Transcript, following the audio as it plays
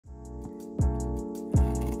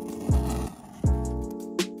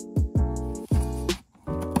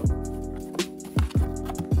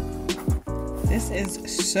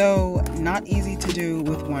is so not easy to do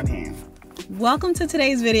with one hand. Welcome to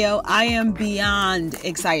today's video. I am beyond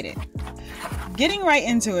excited. Getting right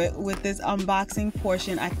into it with this unboxing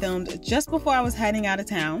portion I filmed just before I was heading out of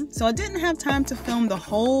town, so I didn't have time to film the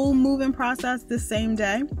whole moving process this same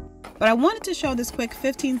day. But I wanted to show this quick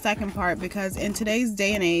 15-second part because in today's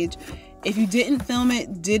day and age, if you didn't film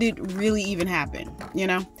it, did it really even happen? You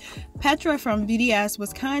know? Petra from VDS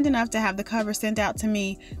was kind enough to have the cover sent out to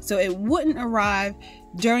me so it wouldn't arrive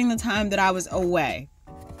during the time that I was away.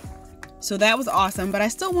 So that was awesome, but I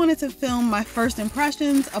still wanted to film my first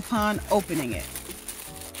impressions upon opening it.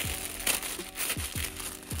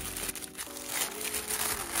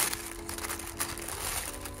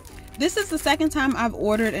 This is the second time I've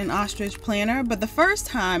ordered an ostrich planner, but the first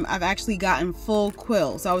time I've actually gotten full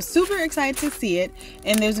quill. So I was super excited to see it,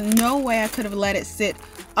 and there's no way I could have let it sit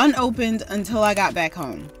unopened until I got back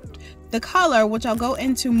home. The color, which I'll go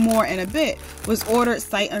into more in a bit, was ordered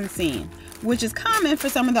sight unseen, which is common for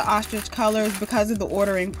some of the ostrich colors because of the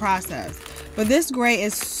ordering process. But this gray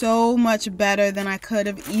is so much better than I could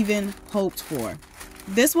have even hoped for.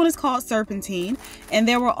 This one is called Serpentine, and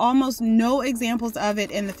there were almost no examples of it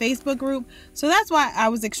in the Facebook group, so that's why I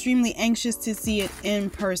was extremely anxious to see it in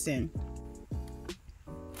person.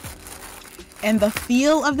 And the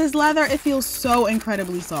feel of this leather, it feels so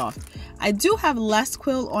incredibly soft. I do have less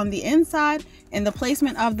quill on the inside, and the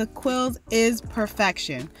placement of the quills is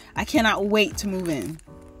perfection. I cannot wait to move in.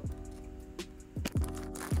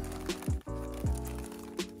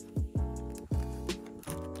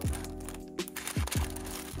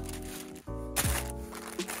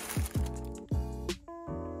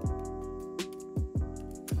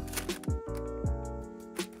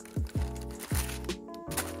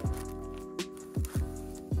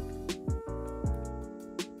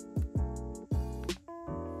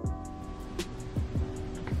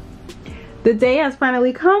 The day has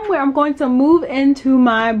finally come where I'm going to move into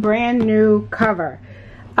my brand new cover.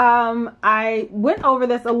 I went over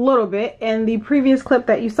this a little bit in the previous clip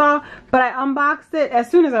that you saw, but I unboxed it as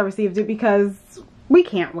soon as I received it because we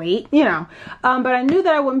can't wait, you know. But I knew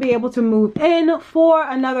that I wouldn't be able to move in for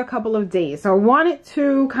another couple of days. So I wanted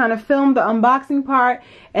to kind of film the unboxing part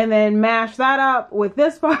and then mash that up with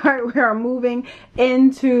this part where I'm moving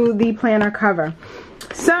into the planner cover.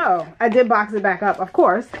 So I did box it back up, of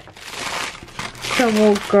course. So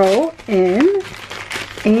we'll go in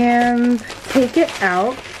and take it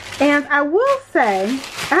out. And I will say,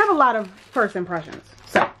 I have a lot of first impressions.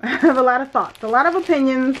 So I have a lot of thoughts, a lot of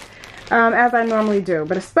opinions, as I normally do.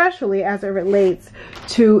 But especially as it relates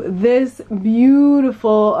to this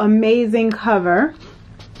beautiful, amazing cover.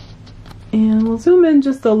 And we'll zoom in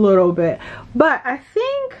just a little bit. But I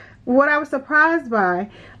think what I was surprised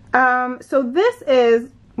by, so this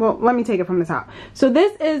is, well, let me take it from the top. So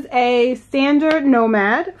this is a standard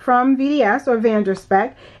Nomad from VDS or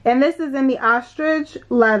Vanderspec, and this is in the ostrich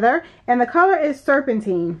leather, and the color is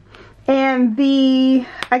Serpentine. And the,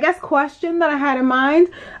 I guess, question that I had in mind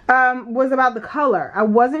was about the color. I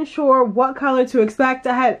wasn't sure what color to expect.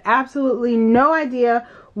 I had absolutely no idea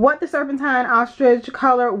what the Serpentine ostrich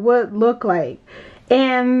color would look like.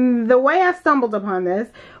 And the way I stumbled upon this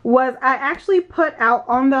was I actually put out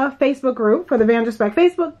on the Facebook group, for the Vanderspec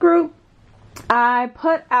Facebook group, I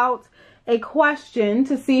put out a question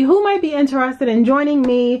to see who might be interested in joining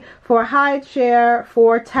me for a hide share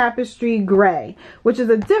for Tapestry Gray, which is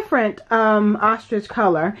a different ostrich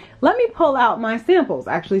color. Let me pull out my samples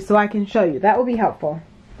actually so I can show you. That will be helpful.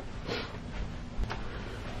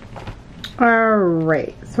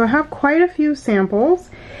 Alright, so I have quite a few samples.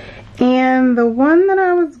 And the one that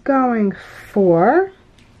I was going for,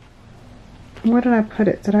 where did I put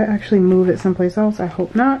it? Did I actually move it someplace else? I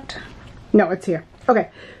hope not. No, it's here. Okay,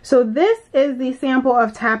 so this is the sample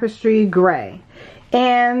of Tapestry Gray.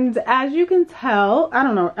 And as you can tell, I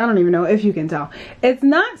don't even know if you can tell, it's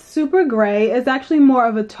not super gray. It's actually more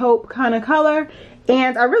of a taupe kind of color.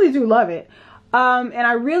 And I really do love it. And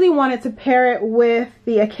I really wanted to pair it with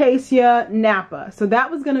the Acacia Napa. So that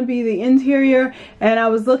was going to be the interior, and I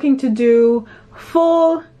was looking to do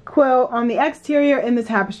full quill on the exterior in the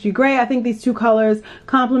Tapestry Gray. I think these two colors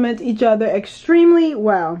complement each other extremely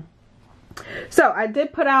well. So I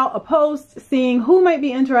did put out a post seeing who might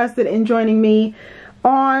be interested in joining me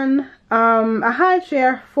on a hide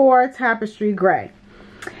share for Tapestry Gray.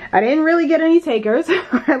 I didn't really get any takers,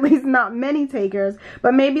 or at least not many takers,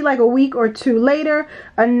 but maybe like a week or two later,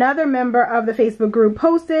 another member of the Facebook group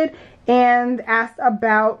posted and asked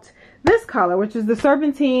about this color, which is the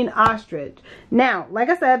Serpentine Ostrich. Now, like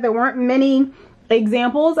I said, there weren't many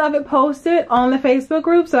examples of it posted on the Facebook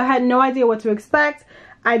group, so I had no idea what to expect.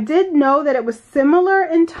 I did know that it was similar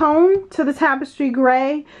in tone to the tapestry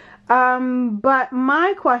gray, but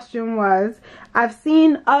my question was, I've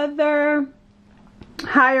seen other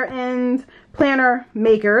higher end planner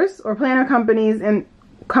makers or planner companies, and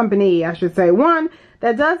company I should say, one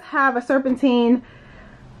that does have a serpentine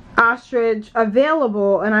ostrich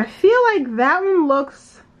available, and I feel like that one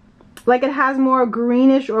looks like it has more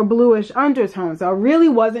greenish or bluish undertones, so I really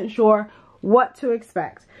wasn't sure what to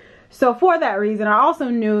expect. So for that reason, I also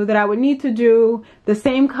knew that I would need to do the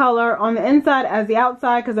same color on the inside as the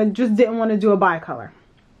outside, because I just didn't want to do a bicolor.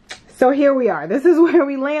 So here we are. This is where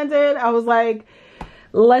we landed. I was like,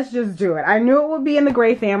 let's just do it. I knew it would be in the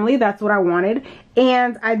gray family. That's what I wanted.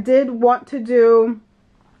 And I did want to do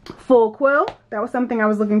full quill. That was something I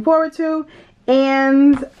was looking forward to.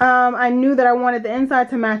 And I knew that I wanted the inside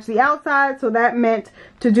to match the outside, so that meant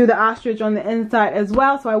to do the ostrich on the inside as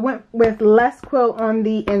well. So I went with less quill on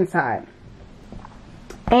the inside.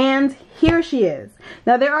 And here she is.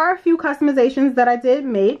 Now there are a few customizations that I did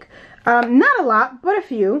make. Not a lot, but a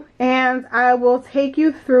few, and I will take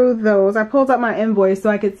you through those. I pulled up my invoice so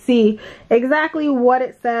I could see exactly what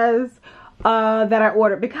it says that I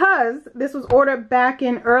ordered, because this was ordered back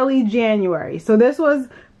in early January. So this was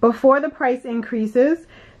before the price increases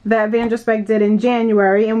that VanderSpec did in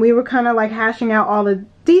January, and we were kind of like hashing out all the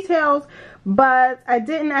details, but I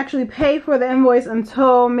didn't actually pay for the invoice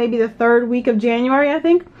until maybe the 3rd week of January, I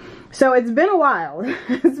think. So it's been a while.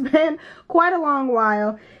 It's been quite a long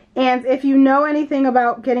while. And if you know anything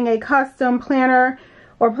about getting a custom planner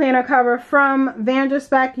or planner cover from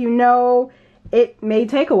VanderSpec, you know it may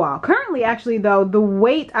take a while. Currently, actually, though, the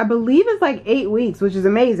wait, I believe, is like 8 weeks, which is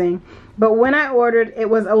amazing. But when I ordered, it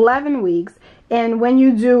was 11 weeks. And when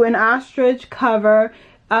you do an ostrich cover,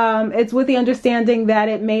 it's with the understanding that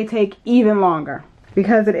it may take even longer,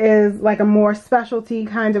 because it is like a more specialty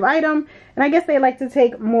kind of item. And I guess they like to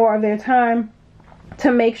take more of their time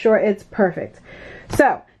to make sure it's perfect.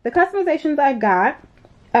 So the customizations I got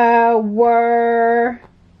were,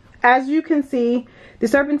 as you can see, the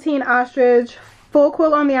serpentine ostrich, full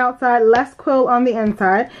quill on the outside, less quill on the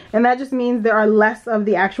inside, and that just means there are less of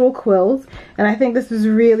the actual quills. And I think this is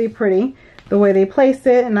really pretty, the way they placed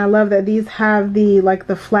it, and I love that these have the like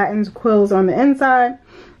the flattened quills on the inside.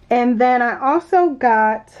 And then I also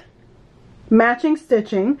got matching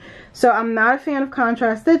stitching. So I'm not a fan of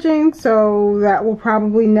contrast stitching, so that will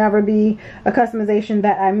probably never be a customization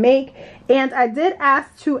that I make. And I did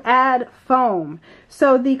ask to add foam.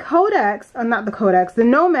 So the Codex, not the Codex, the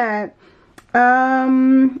Nomad,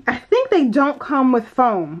 I think they don't come with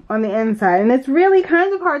foam on the inside, and it's really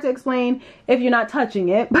kind of hard to explain if you're not touching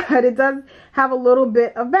it, but it does have a little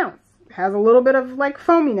bit of bounce. It has a little bit of like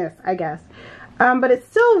foaminess, I guess. But it's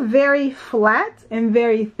still very flat and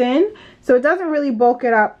very thin, so it doesn't really bulk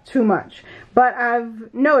it up too much. But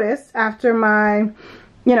I've noticed after my,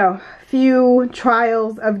 you know, few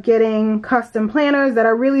trials of getting custom planners that I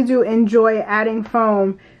really do enjoy adding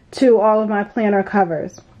foam to all of my planner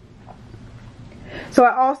covers. So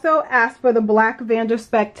I also asked for the black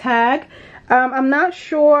VanderSpec tag. I'm not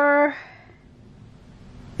sure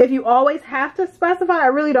if you always have to specify. I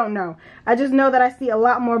really don't know. I just know that I see a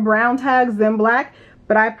lot more brown tags than black,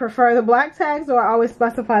 but I prefer the black tag, so I always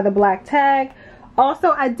specify the black tag.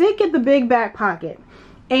 Also, I did get the big back pocket,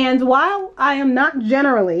 and while I am not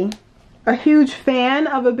generally a huge fan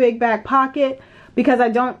of a big back pocket because I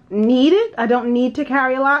don't need it, I don't need to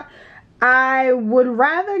carry a lot, I would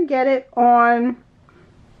rather get it on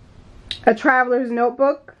a traveler's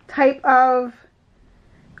notebook type of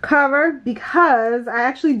cover, because I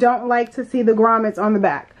actually don't like to see the grommets on the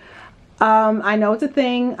back. I know it's a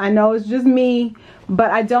thing, I know it's just me,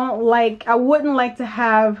 but I wouldn't like to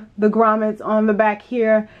have the grommets on the back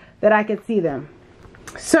here that I could see them.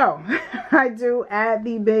 So I do add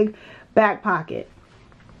the big back pocket.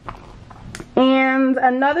 And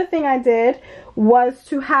another thing I did was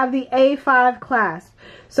to have the A5 clasp.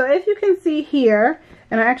 So if you can see here,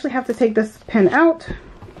 and I actually have to take this pin out,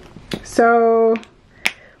 so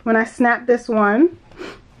when I snap this one,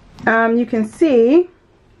 you can see,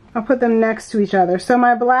 I'll put them next to each other. So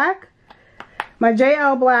my black, my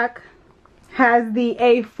JL black has the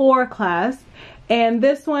A4 clasp, and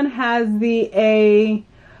this one has the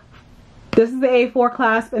this is the A4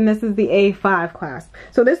 clasp, and this is the A5 clasp.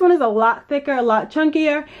 So this one is a lot thicker, a lot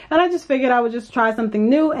chunkier, and I just figured I would just try something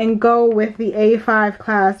new and go with the A5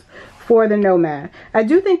 clasp for the Nomad. I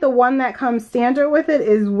do think the one that comes standard with it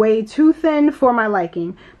is way too thin for my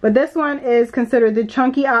liking, but this one is considered the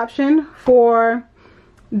chunky option for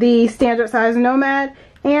the standard size Nomad,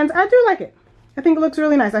 and I do like it. I think it looks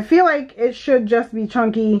really nice. I feel like it should just be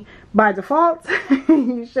chunky by default.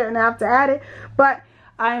 You shouldn't have to add it, but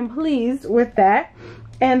I am pleased with that.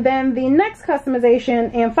 And then the next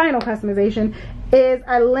customization and final customization is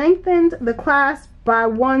I lengthened the clasp by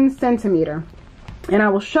 1 centimeter. And I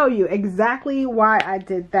will show you exactly why I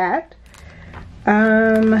did that.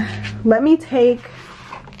 Let me take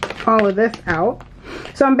all of this out.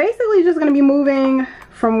 So I'm basically just going to be moving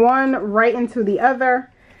from one right into the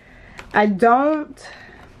other. I don't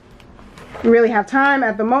really have time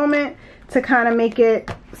at the moment to kind of make it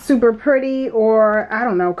super pretty, or I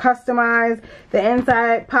don't know, customize the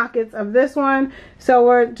inside pockets of this one. So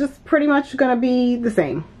we're just pretty much going to be the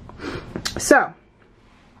same. So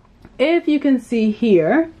if you can see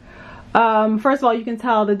here, first of all, you can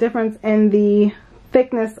tell the difference in the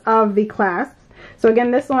thickness of the clasps. So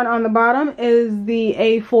again, this one on the bottom is the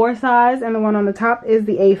A4 size and the one on the top is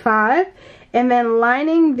the A5. And then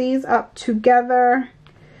lining these up together,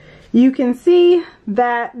 you can see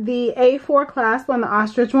that the A4 clasp on the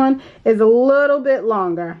ostrich one is a little bit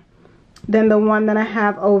longer than the one that I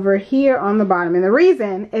have over here on the bottom. And the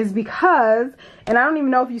reason is because, and I don't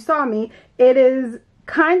even know if you saw me, it is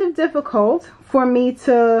kind of difficult for me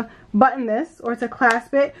to button this or to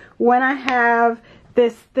clasp it when I have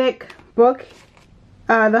this thick book,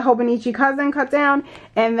 the Hobonichi Cousin cut down,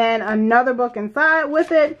 and then another book inside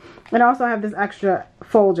with it, and also have this extra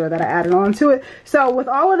folder that I added on to it. So with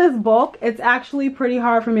all of this bulk, it's actually pretty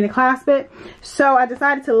hard for me to clasp it. So I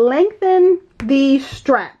decided to lengthen the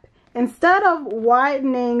strap instead of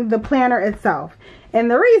widening the planner itself.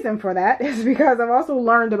 And the reason for that is because I've also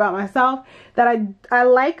learned about myself that I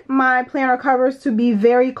like my planner covers to be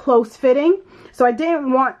very close fitting. So I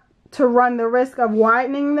didn't want to run the risk of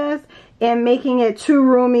widening this and making it too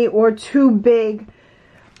roomy or too big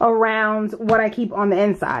around what I keep on the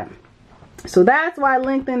inside. So that's why I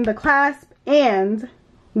lengthened the clasp, and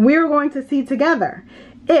we're going to see together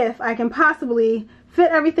if I can possibly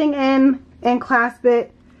fit everything in and clasp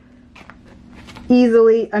it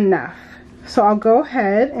easily enough. So I'll go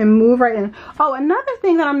ahead and move right in. Oh, another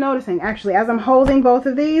thing that I'm noticing actually as I'm holding both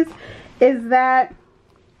of these is that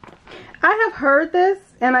I have heard this,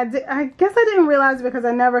 and I guess I didn't realize it because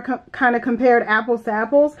I never kind of compared apples to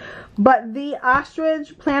apples, but the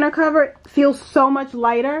ostrich planner cover feels so much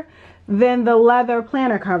lighter than the leather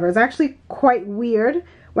planner cover. It's actually quite weird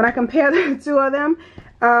when I compare the two of them.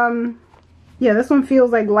 Yeah, this one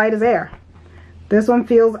feels like light as air. This one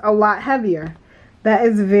feels a lot heavier. That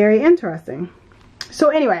is very interesting. So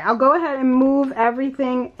anyway, I'll go ahead and move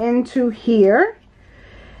everything into here.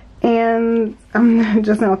 And I'm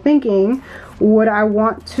just now thinking, would I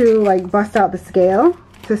want to like bust out the scale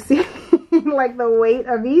to see like the weight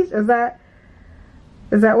of each? Is that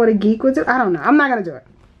what a geek would do? I don't know. I'm not gonna do it.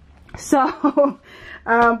 So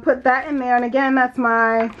put that in there. And again, that's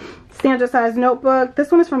my standard size notebook.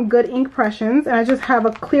 This one is from Good Inkpressions, and I just have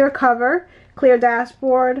a clear cover, clear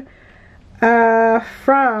dashboard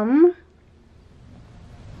from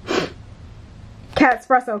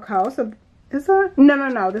Catspresso Co. So is that?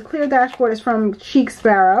 No. The clear dashboard is from Chic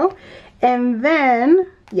Sparrow. And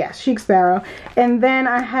then, yes, Chic Sparrow. And then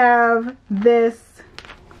I have this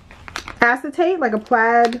acetate, like a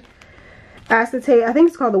plaid acetate. I think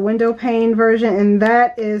it's called the window pane version. And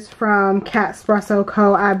that is from Catspresso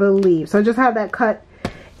Co., I believe. So I just have that cut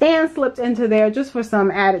and slipped into there just for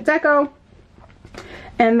some added deco.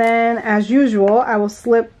 And then, as usual, I will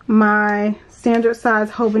slip my standard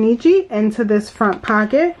size Hobonichi into this front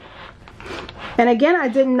pocket. And again, I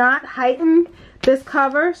did not heighten this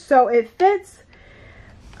cover, so it fits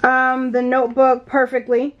the notebook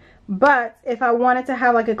perfectly. But if I wanted to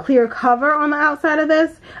have like a clear cover on the outside of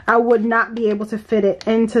this, I would not be able to fit it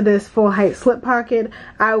into this full height slip pocket.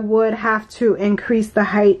 I would have to increase the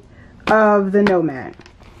height of the Nomad.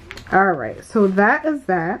 Alright, so that is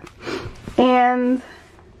that. And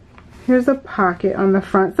here's a pocket on the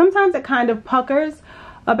front. Sometimes it kind of puckers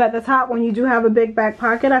up at the top when you do have a big back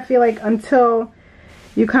pocket. I feel like until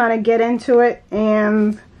you kind of get into it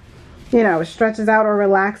and, you know, it stretches out or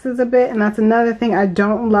relaxes a bit. And that's another thing I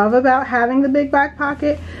don't love about having the big back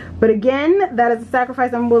pocket. But again, that is a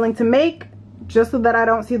sacrifice I'm willing to make just so that I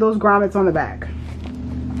don't see those grommets on the back.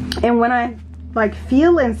 And when I like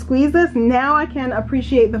feel and squeeze this, now I can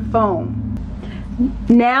appreciate the foam.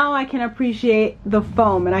 Now I can appreciate the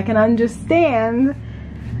foam, and I can understand,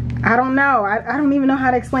 I don't know, I don't even know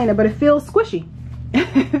how to explain it, but it feels squishy.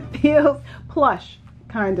 It feels plush,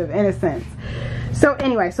 kind of, in a sense. So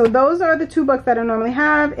anyway, so those are the two books that I normally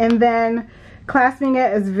have, and then clasping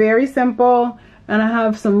it is very simple, and I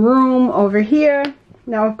have some room over here.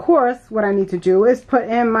 Now, of course, what I need to do is put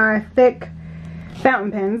in my thick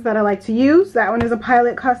fountain pens that I like to use. That one is a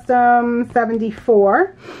Pilot Custom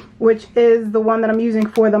 74, which is the one that I'm using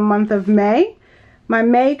for the month of May. My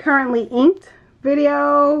May Currently Inked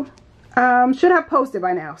video should have posted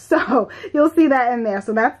by now, so you'll see that in there.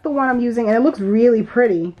 So that's the one I'm using, and it looks really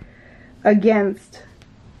pretty against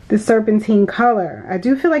the serpentine color. I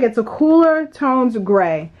do feel like it's a cooler tones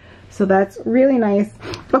gray, so that's really nice.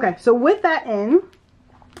 Okay, so with that in,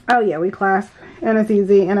 oh yeah, we clasp and it's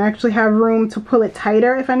easy, and I actually have room to pull it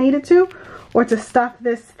tighter if I needed to, or to stuff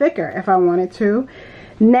this thicker if I wanted to.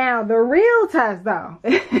 Now the real test though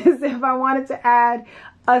is if I wanted to add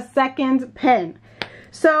a second pin.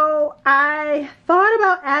 So I thought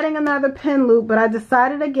about adding another pin loop, but I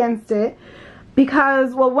decided against it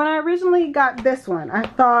because, well, when I originally got this one, I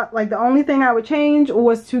thought like the only thing I would change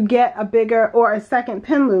was to get a bigger or a second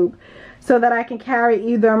pin loop so that I can carry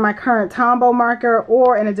either my current Tombow marker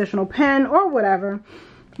or an additional pen or whatever.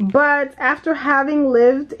 But after having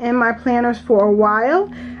lived in my planners for a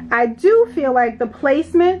while, I do feel like the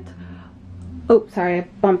placement, oops, sorry, I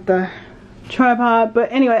bumped the tripod,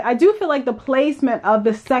 but anyway, I do feel like the placement of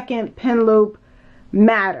the second pin loop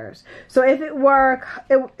matters. So if it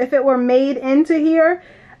were made into here,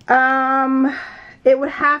 it would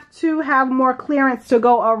have to have more clearance to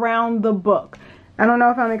go around the book. I don't know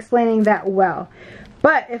if I'm explaining that well,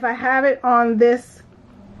 but if I have it on this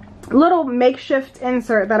little makeshift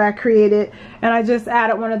insert that I created, and I just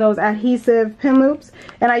added one of those adhesive pin loops,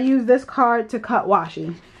 and I use this card to cut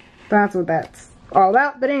washi. That's what that's all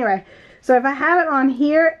about. But anyway, so if I have it on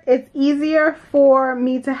here, it's easier for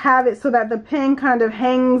me to have it so that the pin kind of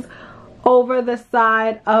hangs over the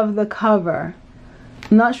side of the cover.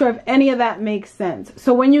 I'm not sure if any of that makes sense.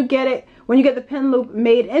 So when you get the pin loop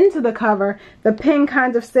made into the cover, the pin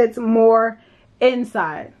kind of sits more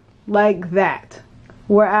inside like that.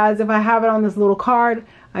 Whereas if I have it on this little card,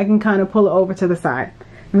 I can kind of pull it over to the side.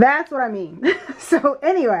 That's what I mean. So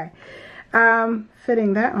anyway,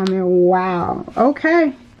 fitting that on there. Wow.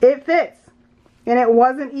 Okay. It fits. And it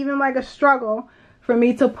wasn't even like a struggle for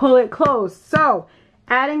me to pull it closed. So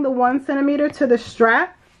adding the 1 centimeter to the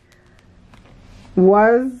strap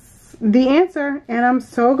was the answer. And I'm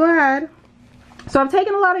so glad. So I've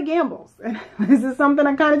taken a lot of gambles. And this is something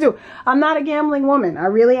I kind of do. I'm not a gambling woman. I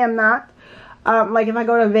really am not. Like if I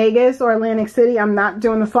go to Vegas or Atlantic City, I'm not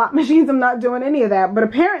doing the slot machines. I'm not doing any of that. But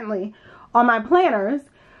apparently on my planners,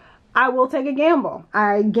 I will take a gamble.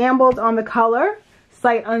 I gambled on the color,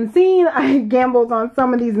 sight unseen. I gambled on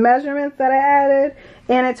some of these measurements that I added.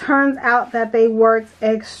 And it turns out that they worked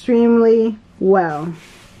extremely well.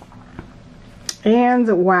 And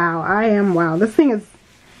wow, I am wow. This thing is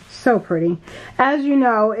so pretty. As you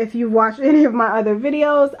know, if you've watched any of my other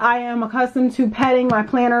videos, I am accustomed to petting my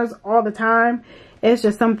planners all the time. It's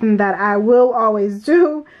just something that I will always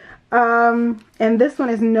do. And this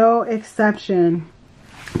one is no exception.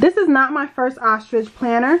 This is not my first ostrich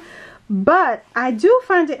planner, but I do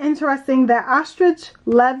find it interesting that ostrich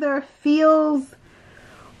leather feels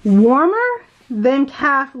warmer than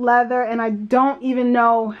calf leather, and I don't even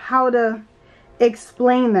know how to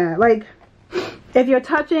explain that. Like, if you're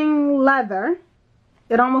touching leather,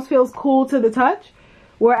 it almost feels cool to the touch,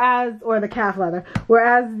 whereas, or the calf leather,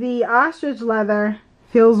 whereas the ostrich leather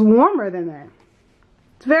feels warmer than that.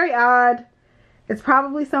 It's very odd. It's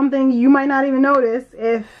probably something you might not even notice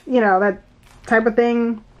if, you know, that type of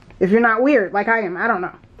thing, if you're not weird like I am. I don't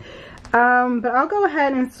know. But I'll go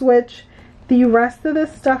ahead and switch the rest of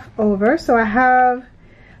this stuff over. So I have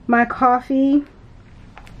my coffee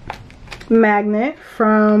magnet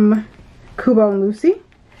from Kubo and Lucy,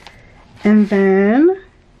 and then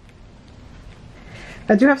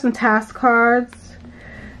I do have some task cards.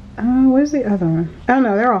 Where's the other one? Oh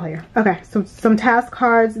no, they're all here. Okay, so some task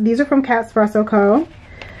cards. These are from Catspresso Co.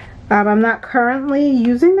 I'm not currently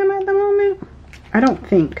using them at the moment. I don't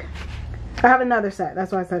think. I have another set.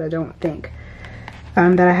 That's why I said I don't think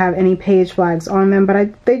that I have any page flags on them,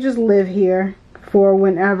 but they just live here for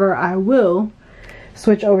whenever I will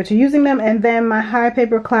switch over to using them. And then my High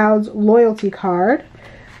Paper Clouds loyalty card,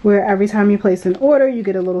 where every time you place an order you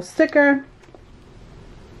get a little sticker,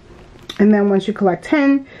 and then once you collect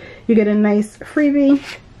 10 you get a nice freebie.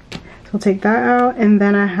 So I'll take that out. And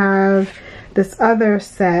then I have this other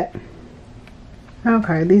set.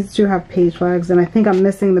 Okay, these do have page flags, and I think I'm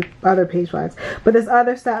missing the other page flags, but this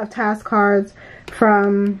other set of task cards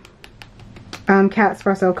from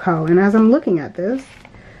Catspresso Co. And as I'm looking at this,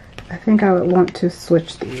 I think I would want to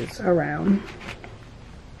switch these around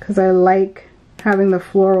because I like having the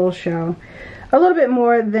floral show a little bit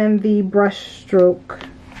more than the brush stroke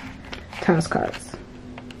task cards.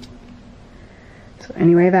 So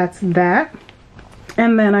anyway, that's that.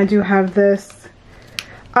 And then I do have this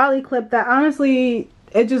Ollie clip that honestly,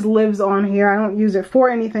 it just lives on here. I don't use it for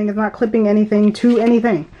anything. It's not clipping anything to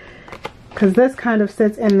anything. because this kind of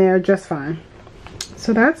sits in there just fine.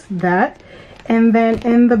 So that's that. And then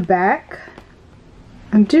in the back,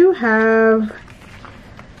 I do have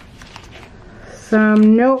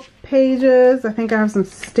some note pages. I think I have some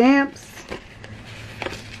stamps.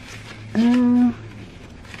 I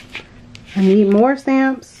need more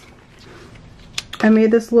stamps. I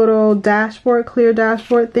made this little dashboard, clear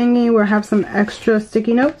dashboard thingy where I have some extra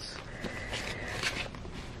sticky notes.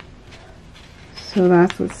 So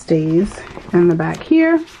that's what stays in the back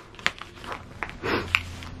here.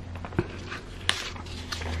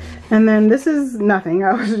 And then this is nothing.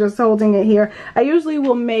 I was just holding it here. I usually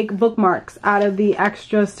will make bookmarks out of the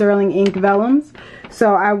extra sterling ink vellums.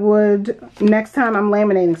 So I would, next time I'm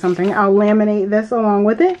laminating something, I'll laminate this along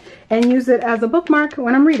with it and use it as a bookmark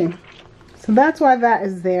when I'm reading. So that's why that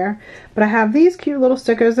is there. But I have these cute little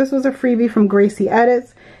stickers. This was a freebie from Gracie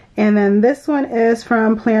Edits. And then this one is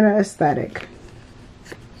from Planner Aesthetic.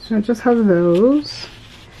 So I just have those.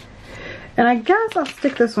 And I guess I'll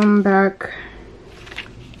stick this one back.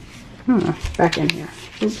 Back in here.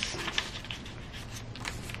 Oops.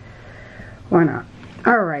 Why not?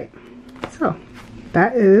 Alright. So,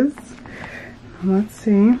 that is, let's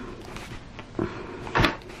see.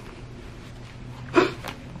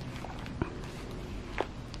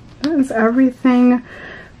 That is everything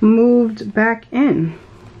moved back in.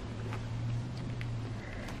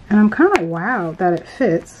 And I'm kind of wowed that it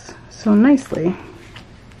fits so nicely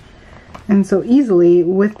and so easily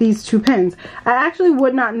with these two pins. I actually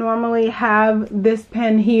would not normally have this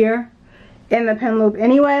pin here in the pin loop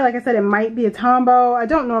anyway. Like I said, it might be a Tombow. I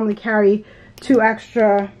don't normally carry two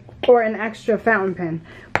extra or an extra fountain pen,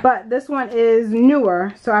 but this one is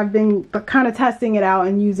newer, so I've been kind of testing it out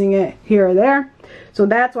and using it here or there. So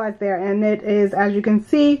that's why it's there, and it is, as you can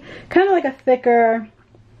see, kind of like a thicker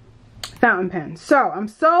fountain pen. So I'm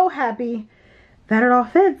so happy that it all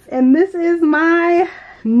fits, and this is my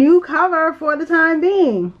new cover for the time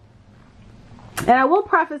being. And I will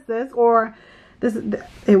preface this, or this,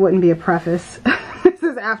 it wouldn't be a preface. This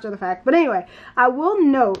is after the fact. But anyway, I will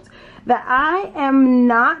note that I am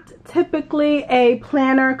not typically a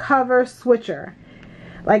planner cover switcher.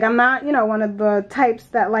 Like, I'm not, you know, one of the types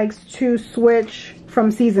that likes to switch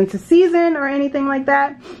from season to season or anything like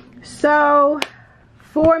that. So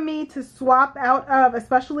for me to swap out of,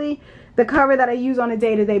 especially the cover that I use on a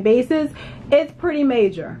day-to-day basis, it's pretty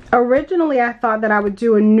major. Originally, I thought that I would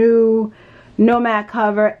do a new Nomad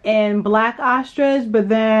cover in black ostrich, but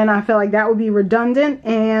then I felt like that would be redundant,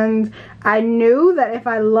 and I knew that if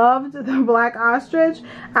I loved the black ostrich,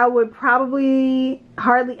 I would probably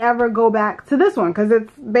hardly ever go back to this one, because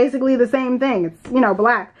it's basically the same thing. It's, you know,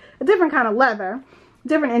 black, a different kind of leather,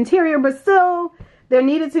 different interior, but still there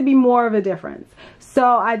needed to be more of a difference. So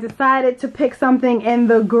I decided to pick something in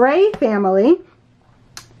the gray family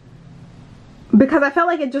because I felt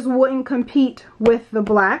like it just wouldn't compete with the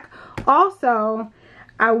black. Also,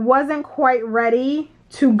 I wasn't quite ready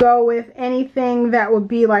to go with anything that would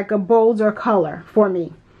be like a bolder color for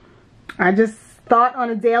me. I just thought on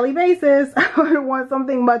a daily basis I would want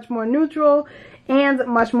something much more neutral and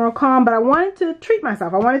much more calm, but I wanted to treat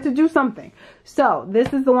myself. I wanted to do something. So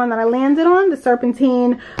this is the one that I landed on, the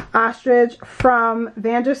Serpentine Ostrich from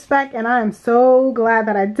Vanderspec, and I am so glad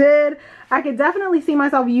that I did. I could definitely see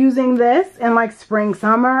myself using this in like spring,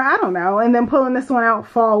 summer, I don't know, and then pulling this one out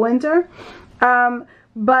fall, winter.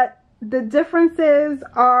 But the differences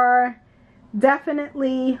are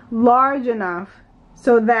definitely large enough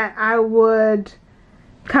so that I would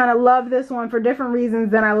kind of love this one for different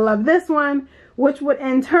reasons than I love this one, which would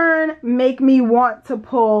in turn make me want to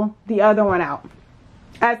pull the other one out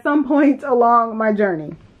at some point along my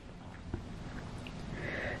journey.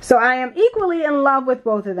 So I am equally in love with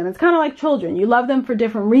both of them. It's kind of like children. You love them for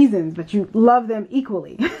different reasons, but you love them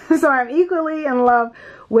equally. So I'm equally in love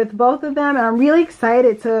with both of them, and I'm really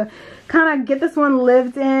excited to kind of get this one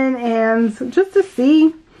lived in and just to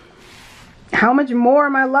see how much more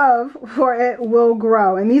my love for it will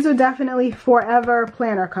grow. And these are definitely forever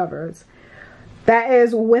planner covers. That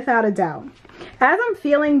is without a doubt. As I'm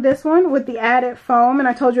feeling this one with the added foam, and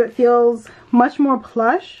I told you it feels much more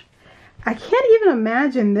plush, I can't even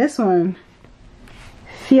imagine this one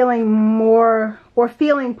feeling more or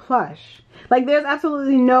feeling plush. Like there's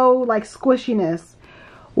absolutely no like squishiness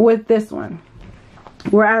with this one.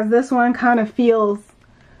 Whereas this one kind of feels,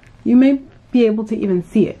 you may be able to even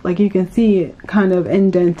see it. Like you can see it kind of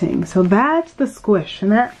indenting. So that's the squish,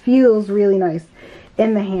 and that feels really nice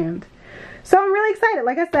in the hand. So I'm really excited,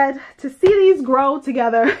 like I said, to see these grow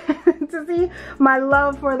together, to see my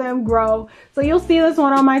love for them grow. So you'll see this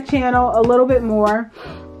one on my channel a little bit more.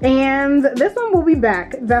 And this one will be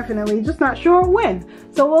back, definitely, just not sure when.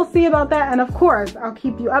 So we'll see about that, and of course, I'll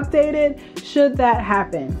keep you updated should that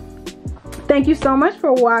happen. Thank you so much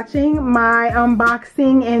for watching my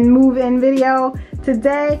unboxing and move-in video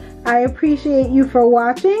today. I appreciate you for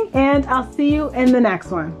watching, and I'll see you in the next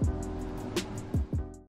one.